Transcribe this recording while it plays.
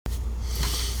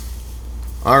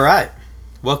All right.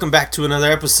 Welcome back to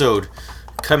another episode.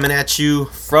 Coming at you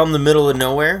from the middle of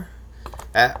nowhere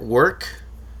at work.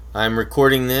 I'm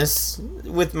recording this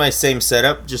with my same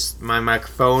setup, just my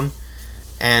microphone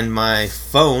and my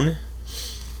phone.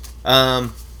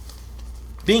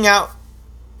 Being out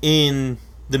in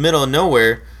the middle of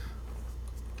nowhere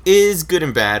is good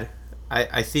and bad.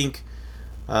 I think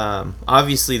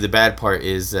obviously the bad part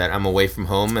is that I'm away from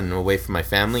home and away from my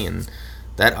family, and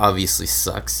that obviously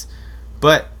sucks.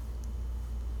 But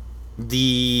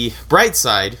the bright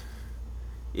side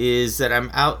is that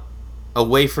I'm out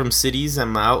away from cities.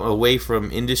 I'm out away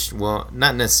from industry. Well,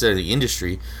 not necessarily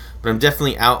industry, but I'm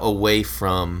definitely out away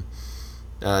from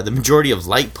the majority of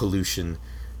light pollution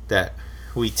that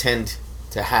we tend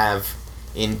to have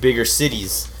in bigger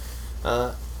cities.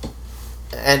 And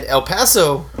El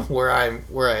Paso, where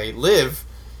I live,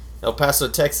 El Paso,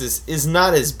 Texas, is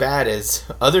not as bad as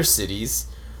other cities.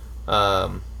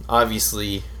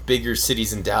 Obviously, bigger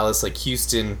cities in Dallas like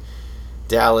Houston,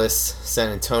 Dallas, San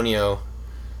Antonio,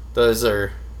 those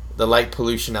are the light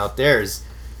pollution out there is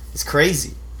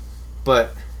crazy.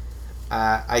 But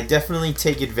I definitely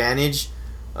take advantage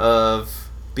of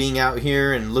being out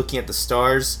here and looking at the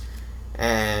stars.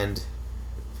 And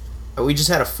we just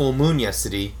had a full moon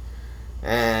yesterday,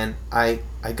 and I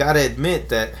gotta admit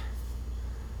that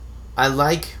I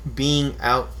like being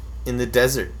out in the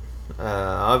desert.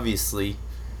 Obviously,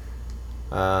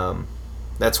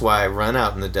 that's why I run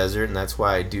out in the desert, and that's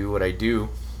why I do what I do,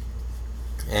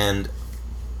 and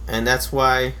that's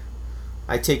why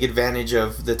I take advantage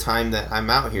of the time that I'm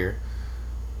out here.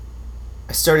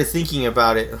 I started thinking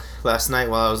about it last night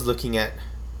while I was looking at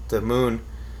the moon.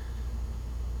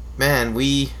 Man,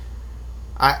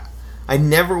 I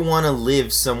never want to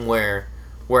live somewhere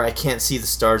where I can't see the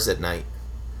stars at night.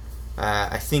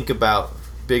 I think about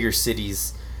bigger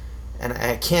cities, and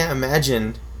I can't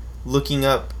imagine looking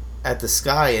up at the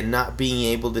sky and not being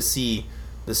able to see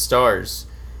the stars.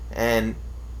 And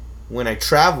when I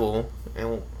travel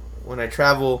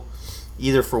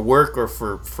either for work or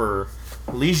for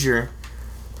leisure,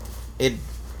 it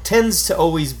tends to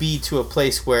always be to a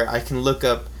place where I can look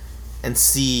up and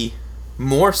see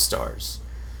more stars.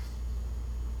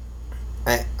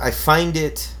 I find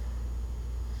it,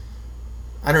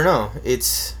 I don't know,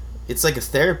 it's like a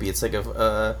therapy. It's like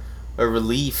a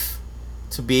relief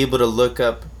to be able to look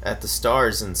up at the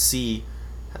stars and see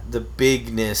the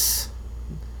bigness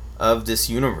of this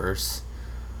universe.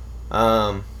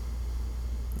 I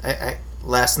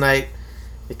last night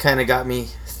it kind of got me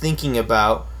thinking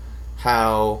about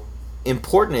how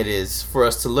important it is for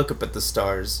us to look up at the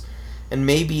stars, and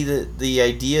maybe the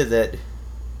idea that,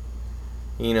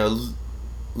 you know,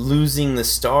 losing the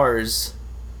stars,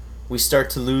 we start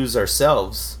to lose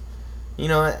ourselves. You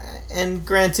know, and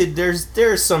granted,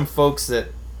 there are some folks that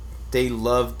they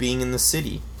love being in the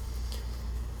city,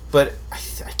 but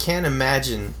I can't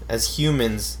imagine as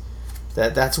humans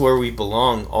that that's where we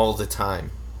belong all the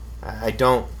time. I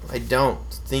don't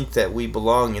think that we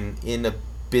belong in a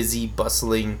busy,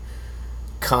 bustling,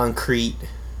 concrete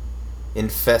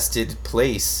infested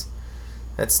place.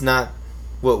 That's not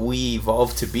what we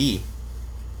evolved to be.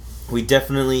 We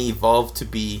definitely evolved to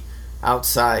be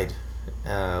outside.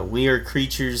 We are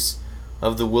creatures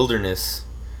of the wilderness,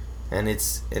 and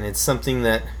it's something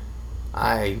that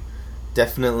I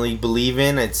definitely believe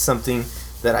in. It's something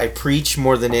that I preach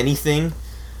more than anything.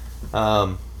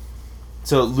 So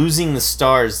losing the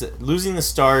stars,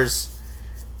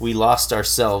 we lost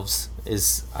ourselves.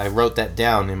 I wrote that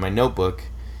down in my notebook,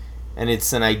 and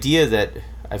it's an idea that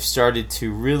I've started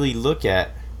to really look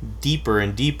at deeper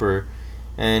and deeper,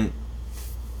 and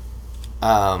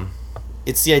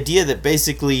it's the idea that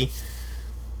basically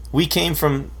we came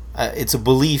from, it's a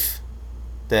belief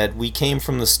that we came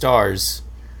from the stars,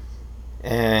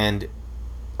 and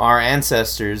our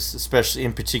ancestors, especially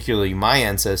in particularly my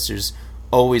ancestors,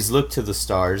 always looked to the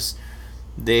stars.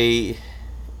 We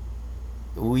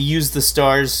use the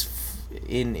stars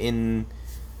in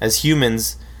as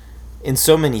humans in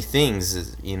so many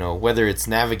things, you know, whether it's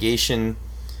navigation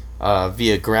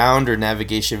via ground or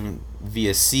navigation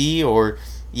via sea, or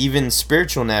even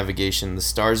spiritual navigation. The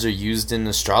stars are used in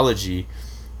astrology.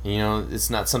 You know, it's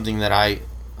not something that I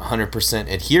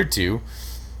 100% adhere to,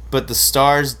 but the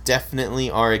stars definitely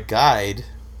are a guide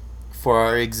for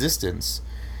our existence.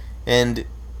 And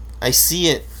I see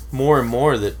it more and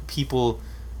more that people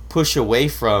push away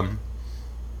from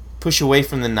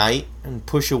the night, and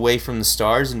push away from the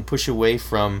stars, and push away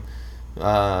from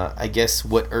I guess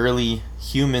what early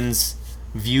humans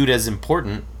viewed as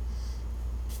important.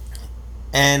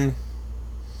 And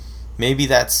maybe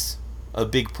that's a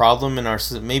big problem in our,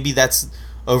 maybe that's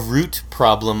a root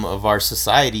problem of our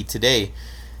society today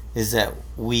is that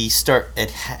we start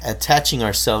attaching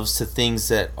ourselves to things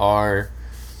that are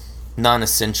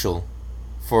non-essential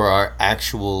for our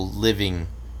actual living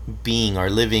being, our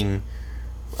living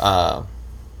uh,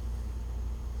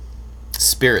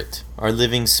 spirit, our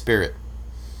living spirit.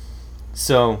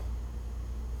 So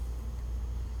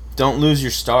don't lose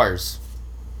your stars.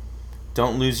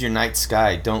 Don't lose your night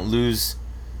sky. Don't lose,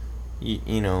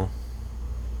 you know,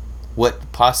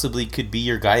 what possibly could be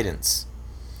your guidance.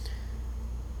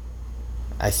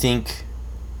 I think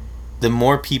the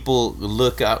more people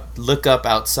look up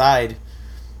outside,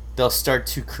 they'll start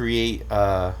to create,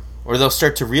 or they'll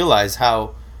start to realize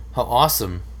how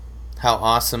awesome, how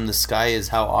awesome the sky is,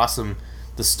 how awesome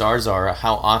the stars are,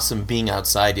 how awesome being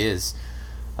outside is.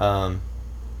 Um,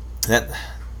 that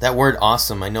that word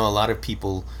 "awesome," I know a lot of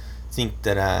people think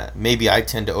that maybe I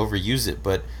tend to overuse it,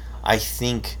 but I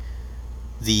think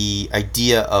the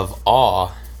idea of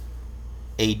awe,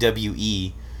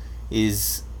 AWE,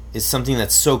 is something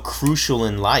that's so crucial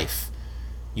in life.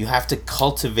 You have to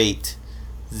cultivate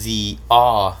the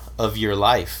awe of your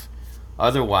life.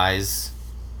 Otherwise,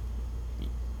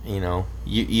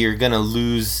 you're gonna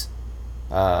lose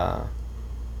uh,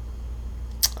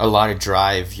 a lot of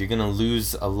drive. You're gonna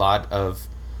lose a lot of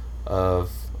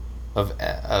of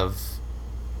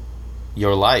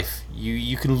your life.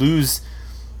 You can lose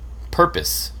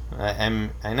purpose.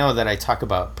 I know that I talk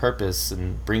about purpose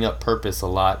and bring up purpose a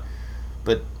lot,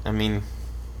 but I mean,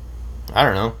 I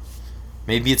don't know.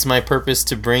 Maybe it's my purpose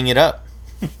to bring it up.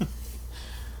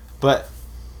 But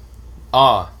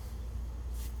awe,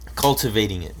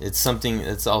 cultivating it. It's something.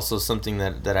 It's also something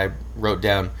that I wrote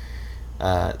down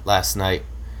last night.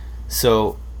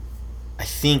 So I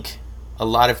think a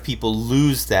lot of people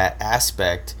lose that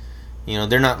aspect.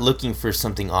 They're not looking for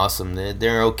something awesome.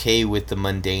 They're okay with the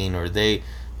mundane, or they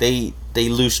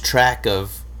lose track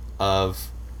of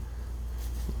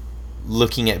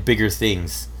looking at bigger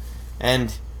things.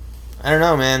 And I don't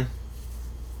know, man.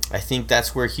 I think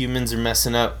that's where humans are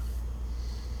messing up.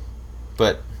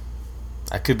 But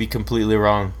I could be completely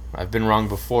wrong. I've been wrong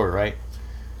before, right?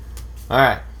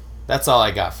 Alright. That's all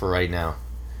I got for right now.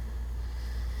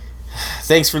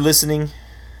 Thanks for listening.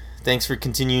 Thanks for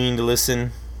continuing to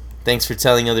listen. Thanks for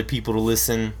telling other people to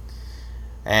listen.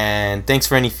 And thanks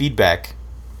for any feedback.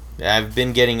 I've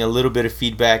been getting a little bit of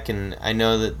feedback, and I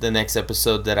know that the next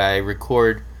episode that I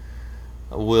record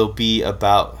will be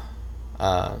about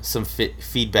some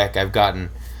feedback I've gotten.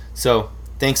 So,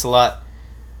 thanks a lot.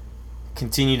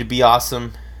 Continue to be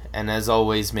awesome, and as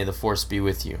always, may the force be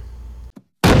with you.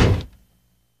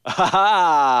 Ha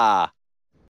ha!